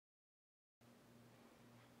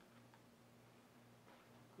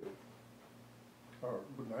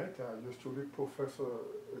Good night. Yours truly, Professor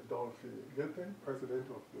Dolphy Gilpin, President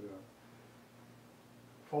of the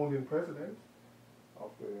founding president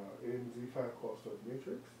of the Amz5x12M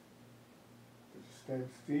Matrix. This is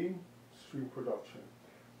STEM Stream Production.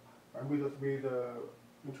 And we just made an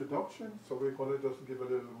introduction, so we're going to just give a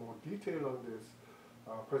little more detail on this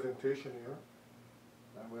presentation here.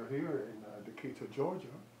 And we're here in Decatur,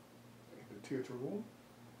 Georgia, in the theater room.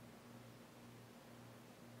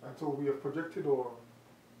 And so we have projected our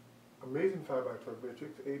amazing 5x12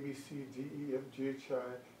 matrix, A, B, C, D, E, F, G, H, I,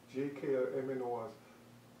 J, K, L, M, N, O as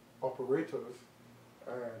operators.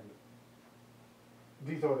 And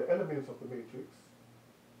these are the elements of the matrix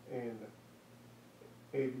in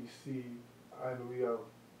A, B, C, and we have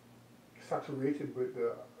saturated with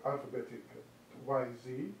the alphabetic Y,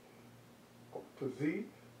 Z, up to Z,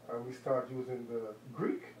 and we start using the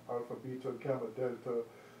Greek alpha, beta, gamma, delta,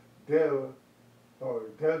 del, or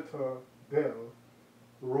delta, del,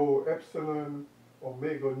 rho, epsilon,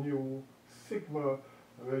 omega, nu, sigma,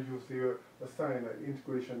 and we use here a sign, an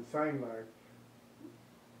integration sign line.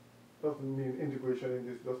 Doesn't mean integration in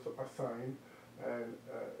this, just a sign, and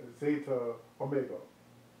zeta, omega.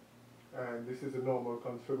 And this is a normal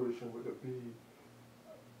configuration with a B,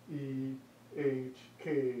 E, H,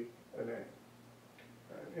 K, and N.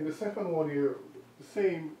 And in the second one here, the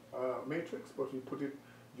same matrix, but we put it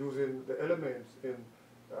using the elements in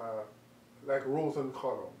like rows and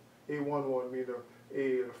column. A11 means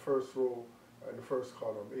A, the first row and the first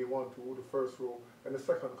column. A12, the first row and the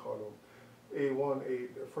second column.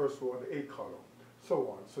 A18, the first row and the eighth column. So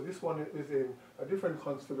on. So this one is in a different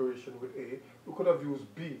configuration with A. We could have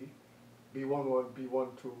used B, B11,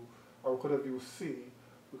 B12, or we could have used C.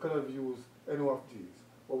 We could have used any of these.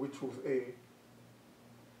 But we choose A.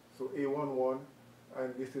 So A11,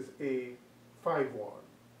 and this is A51.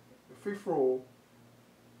 The fifth row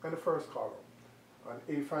and the first column,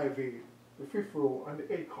 and A58, the fifth row and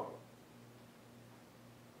the eighth column.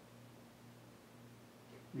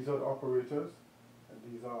 These are the operators, and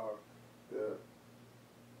these are the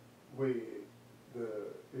way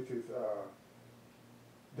it is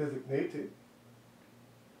designated.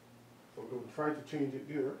 So don't try to change it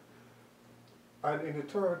here. And in the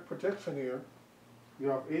third projection here, you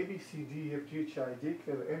have A, B, C, D, F, G, H, I, J,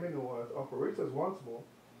 K, L, M, N, O as operators once more.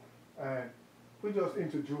 And we just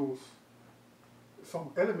introduce some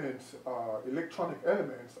elements, electronic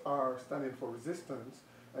elements are standing for resistance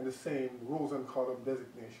and the same rows and column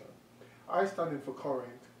designation. I standing for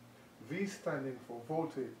current, V standing for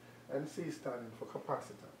voltage, and C standing for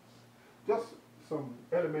capacitance. Just some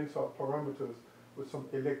elements or parameters with some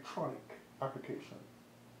electronic application.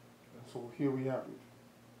 And so here we have it.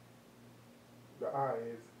 The I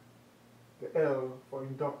is the L for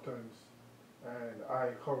inductance, and I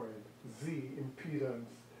current, Z impedance,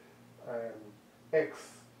 and X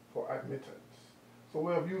for admittance. So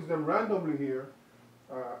we have used them randomly here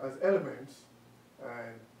as elements,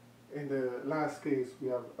 and in the last case we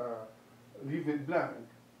have leave it blank.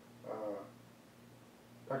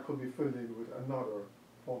 That could be filled in with another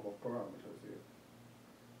form of parameters here.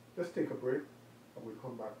 Let's take a break and we'll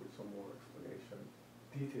come back with some more explanation,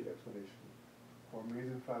 detailed explanation for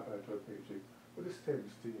amazing 5x12 matrix with the STEM